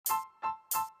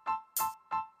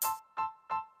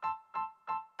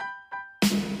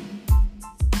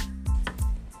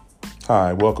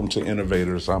Hi, welcome to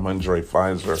Innovators. I'm Andre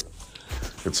Pfizer.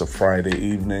 It's a Friday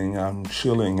evening. I'm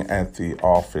chilling at the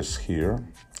office here.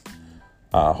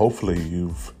 Hopefully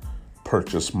you've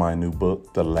purchased my new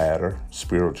book, The Ladder,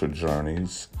 Spiritual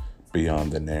Journeys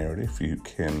Beyond the Narrative. You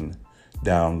can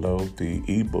download the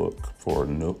ebook for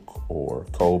Nook or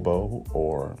Kobo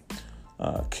or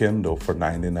Kindle for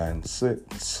 99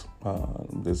 cents.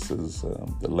 This is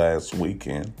the last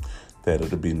weekend that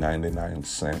it'll be 99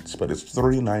 cents, but it's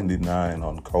 $3.99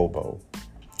 on Kobo.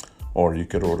 Or you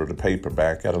could order the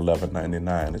paperback at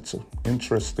 $11.99. It's an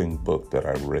interesting book that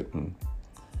I've written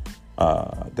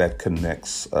that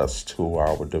connects us to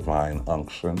our divine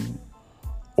unction,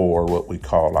 or what we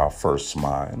call our first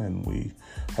mind. And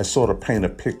I sort of paint a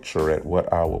picture at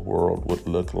what our world would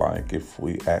look like if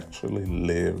we actually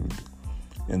lived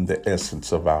in the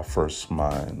essence of our first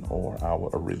mind, or our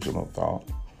original thought,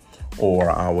 or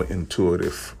our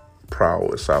intuitive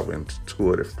prowess, our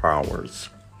intuitive powers,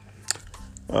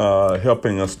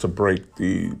 helping us to break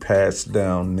the passed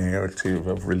down narrative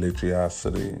of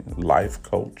religiosity, life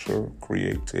culture,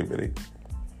 creativity,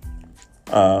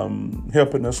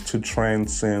 helping us to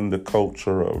transcend the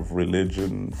culture of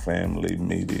religion, family,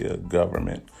 media,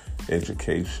 government,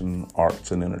 education,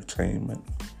 arts and entertainment,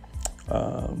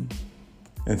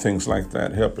 and things like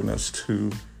that,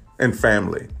 and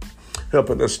family,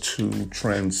 helping us to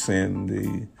transcend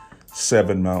the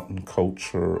seven mountain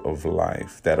culture of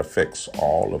life that affects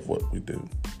all of what we do,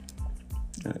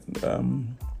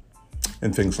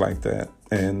 and things like that.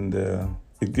 And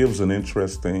it gives an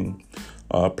interesting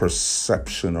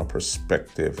perception or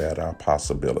perspective at our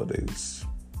possibilities.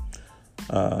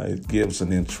 It gives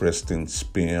an interesting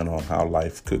spin on how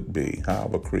life could be, how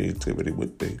our creativity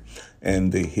would be,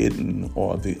 and the hidden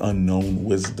or the unknown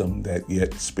wisdom that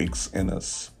yet speaks in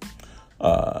us.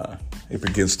 It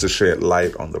begins to shed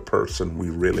light on the person we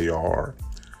really are.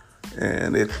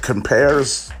 And it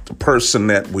compares the person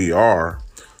that we are,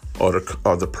 or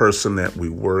the person that we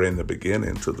were in the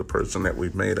beginning, to the person that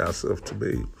we've made ourselves to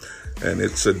be. And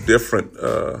it's a different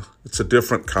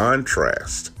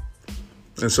contrast.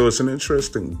 And so it's an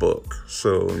interesting book.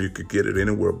 So you could get it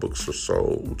anywhere books are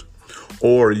sold,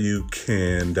 or you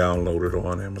can download it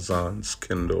on Amazon's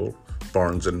Kindle,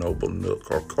 Barnes & Noble,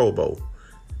 Nook, or Kobo.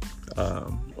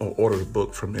 Or order the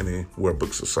book from anywhere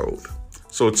books are sold.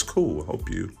 So it's cool. I hope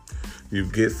you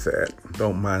get that.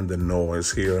 Don't mind the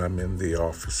noise here. I'm in the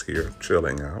office here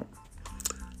chilling out.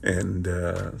 And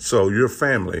so your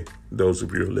family, those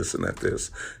of you who listen at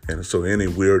this, and so any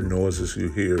weird noises you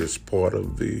hear is part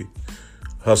of the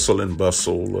hustle and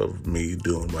bustle of me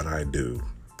doing what I do.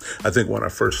 I think when I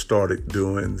first started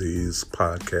doing these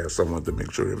podcasts, I wanted to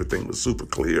make sure everything was super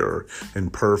clear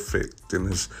and perfect.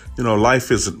 And life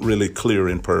isn't really clear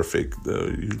and perfect.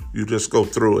 You just go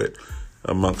through it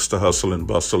amongst the hustle and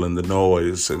bustle and the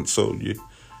noise. And so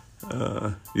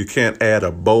you can't add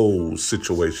a bowl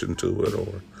situation to it,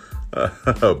 or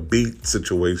a beat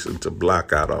situation to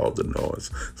block out all the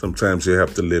noise. Sometimes you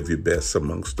have to live your best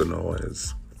amongst the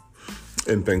noise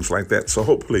and things like that. So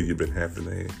hopefully you've been having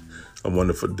a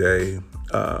wonderful day.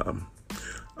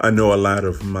 I know a lot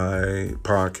of my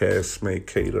podcasts may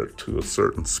cater to a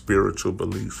certain spiritual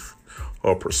belief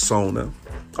or persona.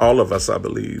 All of us, I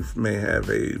believe, may have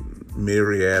a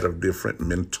myriad of different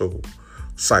mental,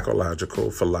 psychological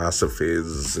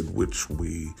philosophies in which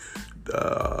we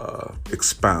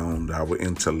expound our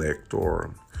intellect,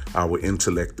 or our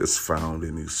intellect is found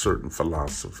in these certain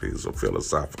philosophies or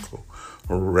philosophical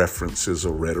references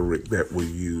or rhetoric that we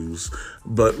use.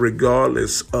 But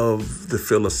regardless of the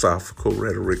philosophical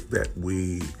rhetoric that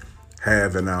we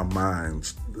have in our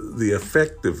minds, the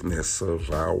effectiveness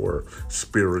of our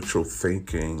spiritual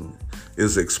thinking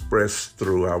is expressed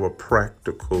through our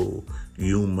practical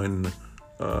human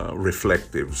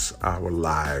reflectives, our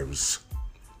lives.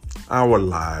 Our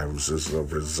lives is a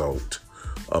result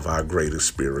of our greatest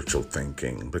spiritual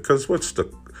thinking. Because what's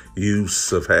the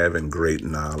use of having great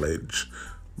knowledge,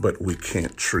 but we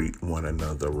can't treat one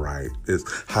another right? It's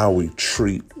how we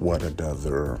treat one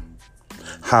another,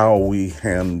 how we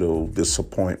handle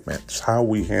disappointments, how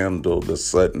we handle the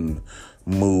sudden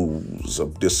moves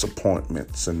of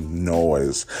disappointments and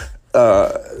noise.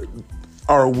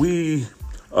 Are we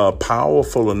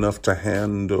powerful enough to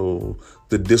handle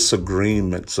the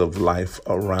disagreements of life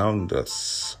around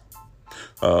us?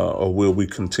 Or will we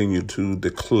continue to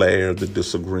declare the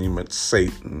disagreement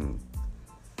Satan,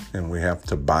 and we have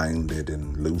to bind it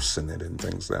and loosen it and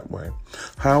things that way?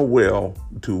 How well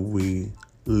do we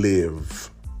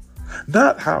live?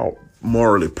 Not how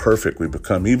morally perfect we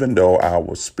become, even though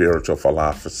our spiritual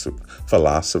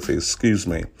philosophy,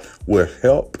 will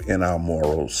help in our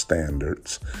moral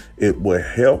standards. It will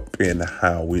help in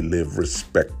how we live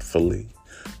respectfully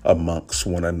amongst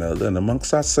one another and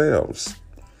amongst ourselves.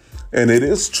 And it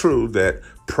is true that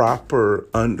proper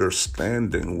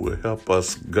understanding will help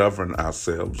us govern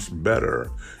ourselves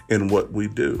better in what we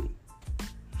do.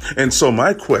 And so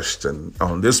my question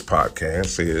on this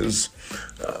podcast is,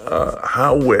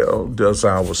 how well does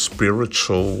our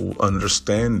spiritual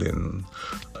understanding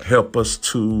help us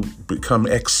to become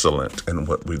excellent in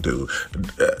what we do?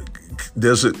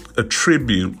 Does it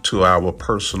attribute to our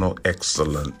personal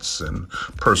excellence and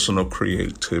personal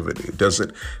creativity? Does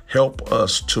it help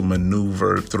us to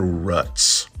maneuver through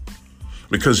ruts?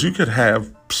 Because you could have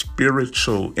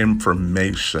spiritual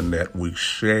information that we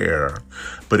share,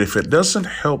 but if it doesn't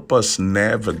help us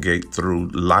navigate through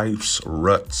life's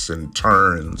ruts and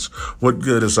turns, what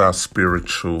good is our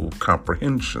spiritual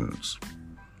comprehensions?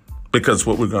 Because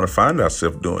what we're going to find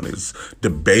ourselves doing is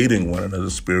debating one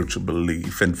another's spiritual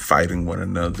belief and fighting one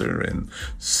another and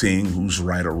seeing who's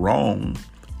right or wrong.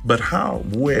 But how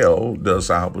well does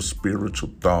our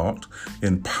spiritual thought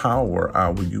empower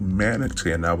our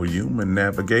humanity and our human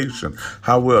navigation?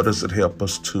 How well does it help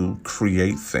us to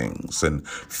create things and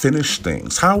finish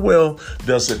things? How well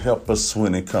does it help us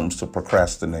when it comes to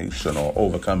procrastination or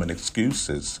overcoming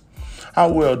excuses? How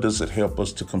well does it help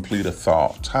us to complete a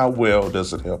thought? How well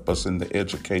does it help us in the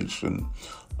education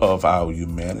of our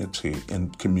humanity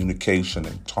in communication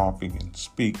and talking and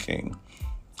speaking?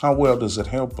 How well does it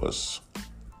help us?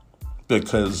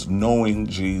 Because knowing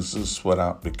Jesus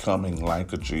without becoming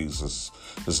like a Jesus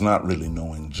is not really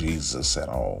knowing Jesus at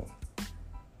all.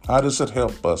 How does it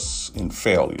help us in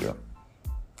failure?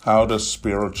 How does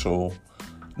spiritual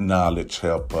knowledge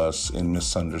help us in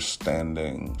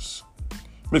misunderstandings?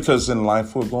 Because in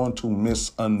life, we're going to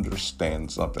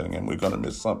misunderstand something, and we're going to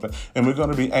miss something, and we're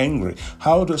going to be angry.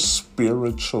 How does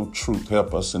spiritual truth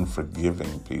help us in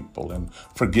forgiving people and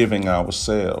forgiving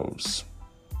ourselves?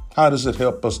 How does it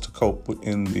help us to cope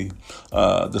in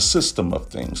the system of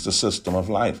things, the system of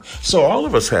life? So all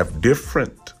of us have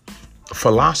different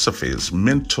philosophies,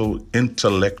 mental,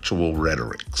 intellectual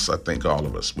rhetorics. I think all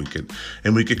of us, we could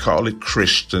call it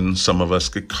Christian. Some of us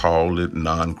could call it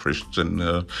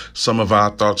non-Christian. Some of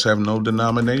our thoughts have no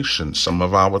denomination. Some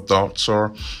of our thoughts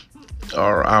are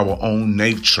our own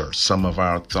nature. Some of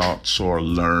our thoughts are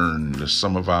learned.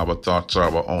 Some of our thoughts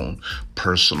are our own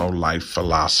personal life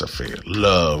philosophy,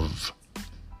 love.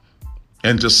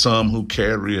 And to some who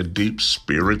carry a deep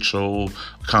spiritual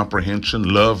comprehension,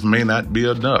 love may not be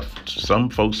enough. Some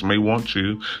folks may want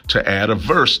you to add a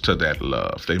verse to that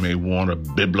love. They may want a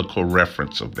biblical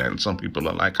reference of that. And some people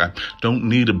are like, I don't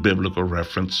need a biblical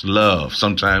reference. Love.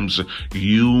 Sometimes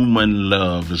human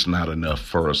love is not enough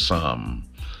for some.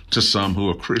 To some who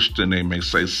are Christian, they may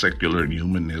say secular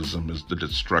humanism is the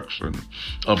destruction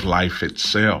of life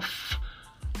itself.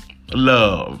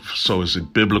 Love. So is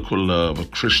it biblical love or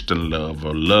Christian love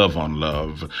or love on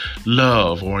love?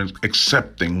 Love or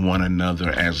accepting one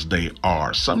another as they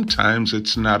are. Sometimes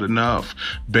it's not enough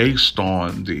based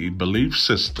on the belief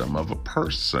system of a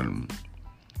person.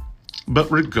 But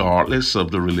regardless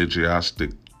of the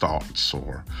religiosity thoughts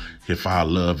or if our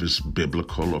love is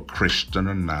biblical or Christian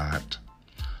or not,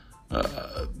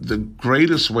 the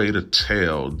greatest way to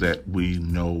tell that we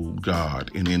know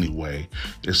God in any way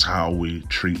is how we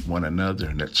treat one another.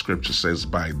 And that scripture says,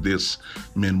 by this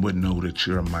men would know that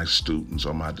you're my students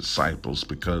or my disciples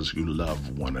because you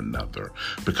love one another,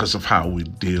 because of how we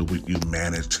deal with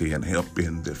humanity and help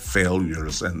in the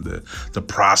failures and the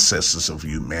processes of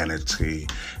humanity.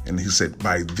 And he said,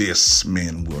 by this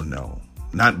men will know,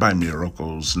 not by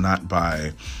miracles, not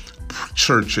by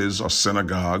churches or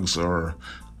synagogues or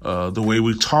the way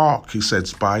we talk. He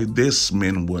says, by this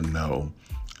men will know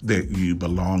that you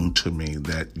belong to me,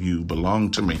 that you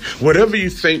belong to me. Whatever you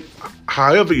think,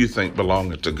 however you think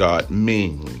belonging to God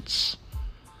means,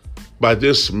 by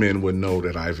this men will know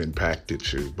that I've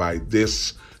impacted you. By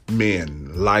this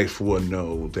men, life will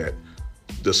know that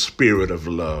the spirit of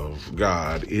love,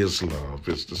 God is love,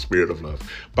 is the spirit of love.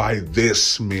 By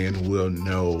this men will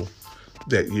know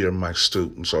that you're my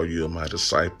students or you're my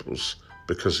disciples,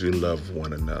 because you love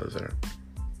one another.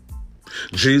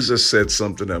 Jesus said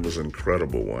something that was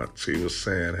incredible once. He was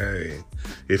saying, hey,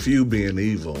 if you being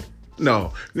evil,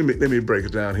 no, let me break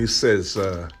it down. He says,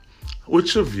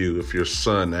 which of you, if your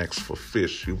son asks for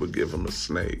fish, you would give him a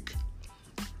snake?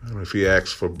 And if he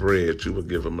asks for bread, you would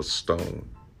give him a stone?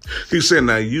 He said,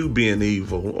 now you being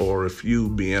evil, or if you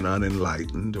being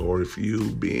unenlightened, or if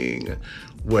you being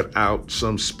without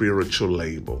some spiritual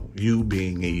label, you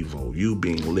being evil, you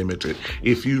being limited,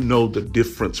 if you know the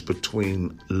difference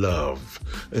between love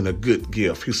and a good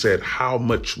gift, he said, how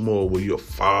much more will your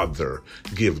Father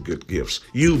give good gifts?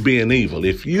 You being evil,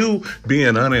 if you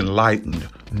being unenlightened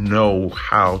know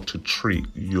how to treat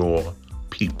your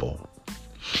people,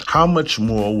 how much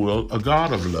more will a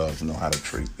God of love know how to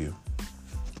treat you?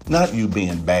 Not you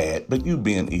being bad, but you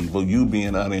being evil, you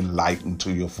being unenlightened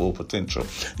to your full potential,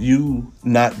 you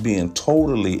not being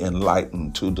totally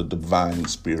enlightened to the divine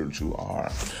spirit you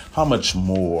are. How much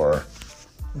more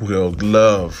will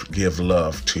love give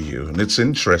love to you? And it's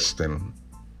interesting.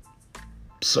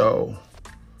 So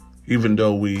even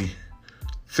though we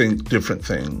think different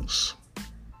things,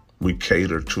 we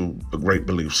cater to a great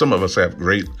belief. Some of us have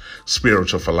great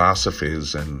spiritual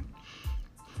philosophies, and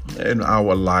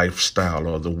our lifestyle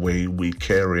or the way we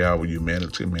carry our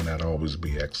humanity may not always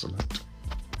be excellent.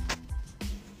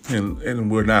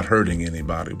 And we're not hurting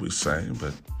anybody, we say,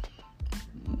 but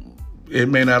it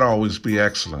may not always be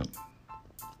excellent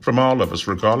from all of us,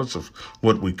 regardless of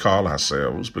what we call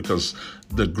ourselves, because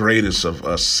the greatest of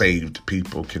us saved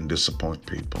people can disappoint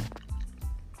people.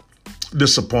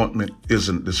 Disappointment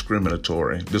isn't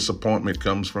discriminatory. Disappointment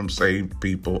comes from saved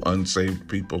people, unsaved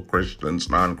people, Christians,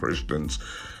 non-Christians,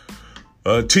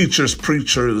 teachers,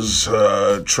 preachers,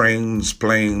 trains,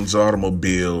 planes,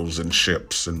 automobiles, and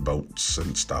ships and boats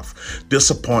and stuff.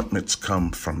 Disappointments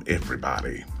come from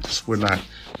everybody.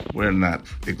 We're not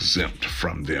exempt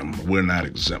from them. We're not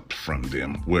exempt from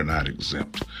them. We're not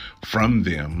exempt from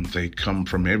them. They come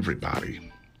from everybody,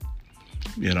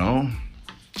 you know?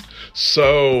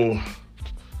 So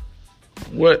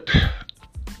what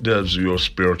does your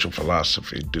spiritual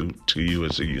philosophy do to you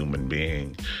as a human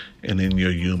being and in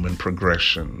your human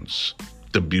progressions,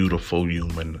 the beautiful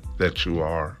human that you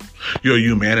are? Your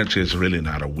humanity is really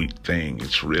not a weak thing.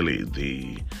 It's really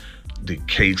the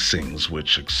casings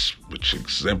which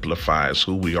exemplifies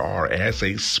who we are as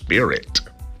a spirit.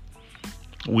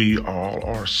 We all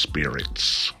are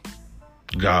spirits.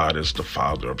 God is the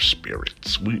Father of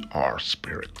spirits. We are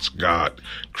spirits. God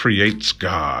creates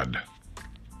God.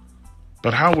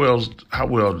 But how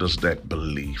well does that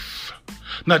belief,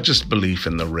 not just belief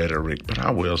in the rhetoric, but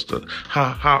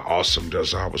how awesome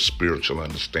does our spiritual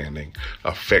understanding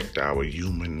affect our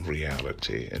human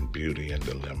reality and beauty and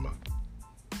dilemma?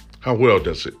 How well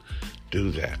does it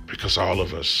do that? Because all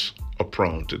of us are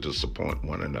prone to disappoint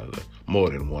one another more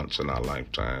than once in our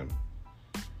lifetime.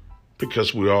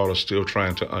 Because we all are still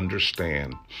trying to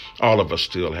understand. All of us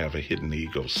still have a hidden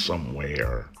ego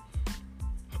somewhere.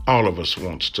 All of us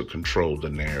wants to control the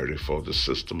narrative or the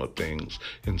system of things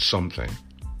in something.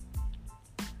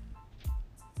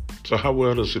 So how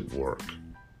well does it work?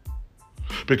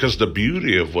 Because the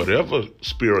beauty of whatever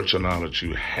spiritual knowledge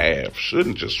you have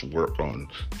shouldn't just work on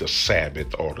the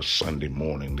Sabbath or the Sunday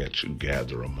morning that you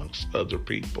gather amongst other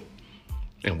people.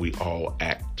 And we all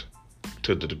act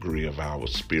to the degree of our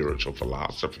spiritual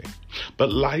philosophy.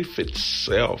 But life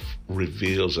itself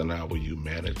reveals in our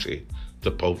humanity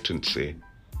the potency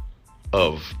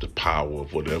of the power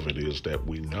of whatever it is that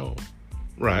we know,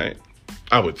 right?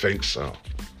 I would think so.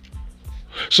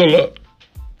 So look,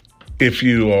 if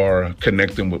you are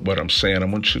connecting with what I'm saying, I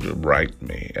want you to write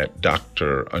me at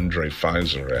Dr. Andre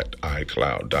Fizer at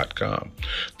iCloud.com.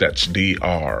 That's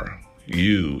DRUND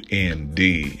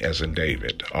as in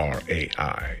David, RAIFIZ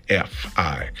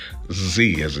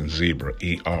as in zebra,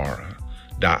 ER.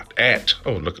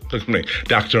 Look at me,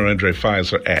 Dr. Andre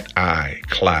Fizer at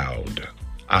iCloud,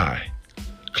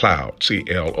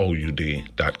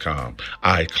 CLOUD.com,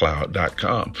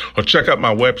 iCloud.com, or check out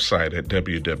my website at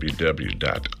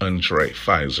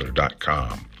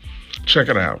www.andrefizer.com. Check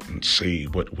it out and see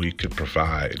what we could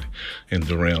provide in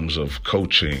the realms of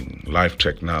coaching, life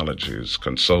technologies,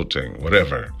 consulting,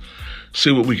 whatever.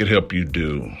 See what we could help you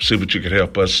do. See what you could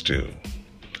help us do.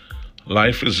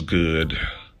 Life is good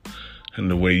in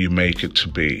the way you make it to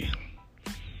be.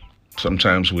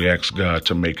 Sometimes we ask God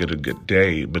to make it a good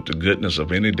day, but the goodness of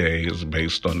any day is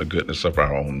based on the goodness of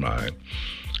our own mind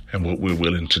and what we're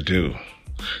willing to do.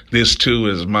 This, too,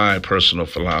 is my personal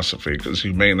philosophy, because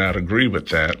you may not agree with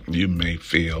that. You may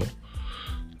feel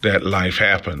that life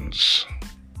happens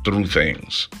through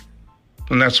things.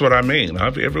 And that's what I mean.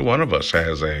 Every one of us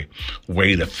has a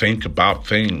way to think about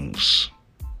things.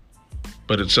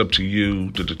 But it's up to you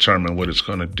to determine what it's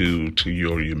going to do to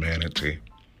your humanity.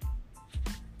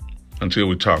 Until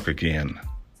we talk again.